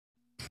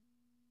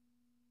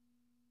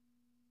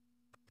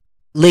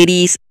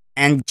Ladies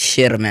and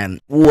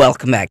gentlemen,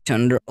 welcome back to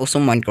another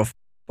awesome Minecraft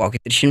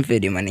Pocket Edition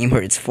video. My name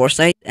here is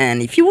Foresight,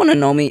 and if you want to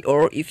know me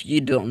or if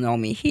you don't know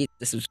me, hit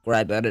the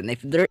subscribe button.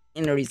 If there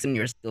any reason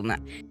you're still not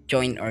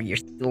joined or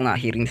you're still not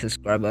hitting the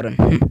subscribe button,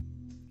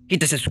 hit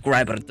the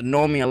subscribe button to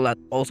know me a lot.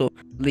 Also,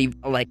 leave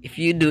a like if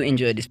you do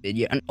enjoy this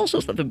video, and also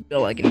slap the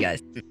bell icon,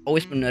 guys. And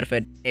always be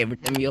notified every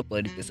time you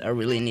upload it, because I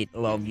really need a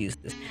lot of views.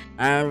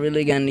 I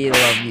really gonna need a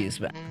lot of views.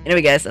 But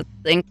anyway, guys, I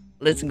think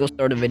let's go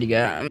start the video,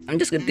 guys. I'm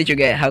just gonna teach you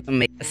guys how to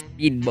make a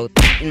speedboat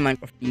in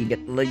Minecraft. You get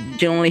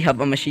legitimately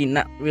have a machine,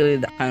 not really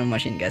that kind of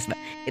machine, guys, but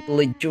it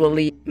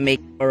literally make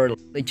or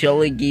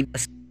literally give a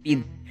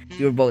speed to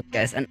your boat,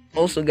 guys. And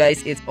also,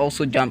 guys, it's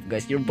also jump,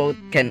 guys. Your boat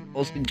can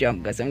also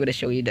jump, guys. I'm gonna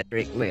show you that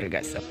trick later,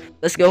 guys. So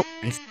let's go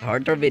and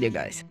start our video,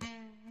 guys.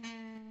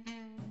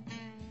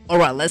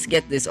 Alright, let's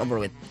get this over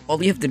with. All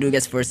you have to do,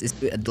 guys, first is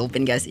do a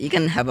dolphin, guys. You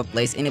can have a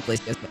place, any place,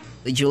 guys, but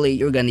literally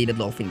you're gonna need a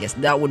dolphin, guys.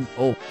 That would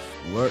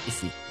where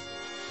is he?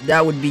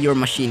 That would be your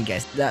machine,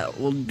 guys. That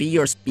will be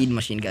your speed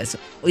machine, guys. So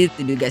all you have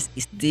to do, guys,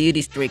 is do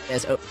this trick,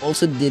 guys. I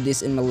also did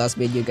this in my last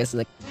video, guys,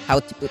 like how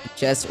to put the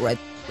chest right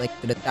like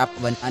to the top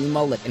of an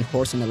animal, like a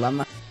horse and a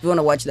llama. If you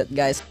wanna watch that,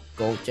 guys,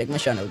 go check my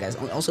channel, guys.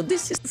 And also,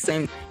 this is the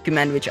same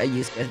command which I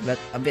use, guys, but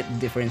a bit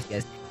different,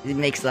 guys. It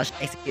makes slash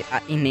execute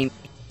in name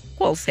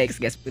equals hex,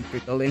 guys. Put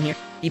turtle in here,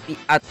 pp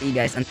at e,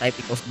 guys, and type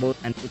equals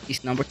both, and put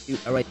this number 2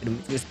 right to the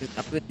middle, guys.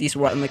 I put this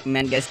right on my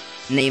command, guys.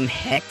 Name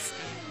hex.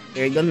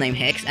 There you go, name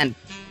hex. And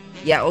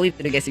yeah, all you have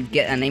to do, guys, is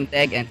get a name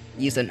tag and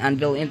use an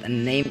anvil int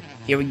and name.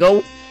 Here we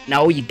go.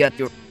 Now you got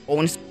your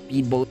own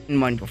speedboat in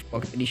Minecraft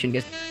Pocket Edition,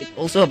 guys. It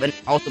also have an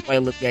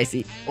autopilot, guys.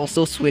 It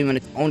also swim on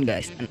its own,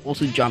 guys, and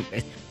also jump,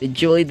 guys.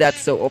 Literally, that's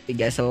so OP,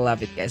 guys. I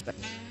love it, guys. But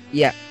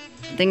yeah,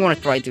 I think I want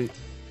to try to,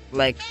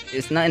 like,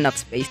 it's not enough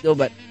space though,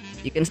 but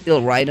you can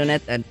still ride on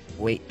it. And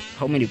wait,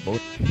 how many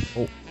boats?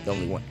 Oh, the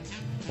only one.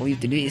 All you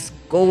have to do is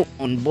go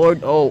on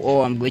board.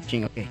 Oh, I'm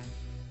glitching. Okay.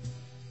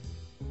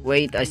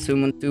 Wait, I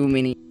summoned too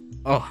many.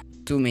 Oh,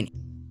 too many.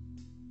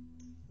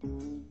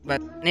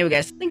 But anyway,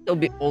 guys, I think that'll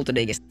be all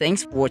today, guys.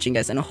 Thanks for watching,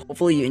 guys, and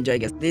hopefully you enjoy,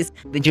 guys. This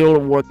the dual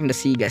work in the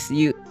sea, guys.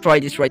 You try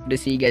this right to the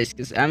sea, guys,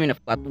 because I'm in a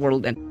flat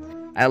world and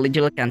I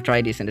literally can't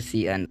try this in the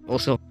sea. And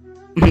also,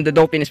 the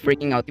dolphin is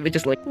freaking out. He was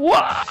just like,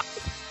 what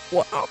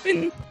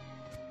happened?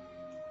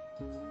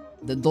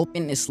 The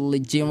dolphin is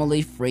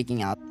legitimately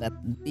freaking out that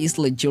this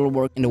legit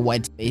work in the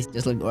white space,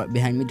 just like right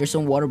behind me. There's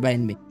some water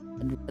behind me.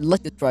 I'd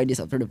like to try this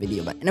after the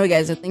video. But anyway,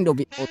 guys, I think that'll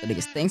be all today,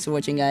 guys. Thanks for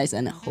watching, guys,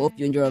 and I hope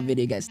you enjoy our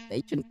video, guys.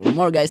 Stay tuned for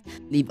more, guys.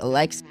 Leave a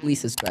like,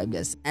 please subscribe,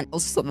 guys, and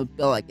also slap the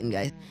bell icon,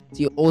 guys, so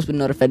you always be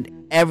notified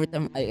every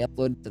time I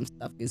upload some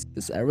stuff, guys,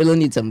 because I really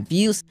need some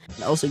views.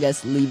 And also,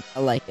 guys, leave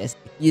a like, guys,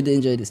 if you do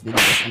enjoy this video,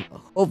 guys, and I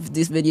hope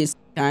this video is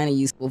kind of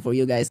useful for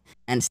you, guys.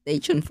 And stay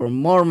tuned for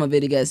more of my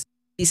video, guys.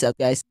 Peace out,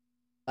 guys.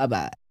 Bye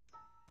bye.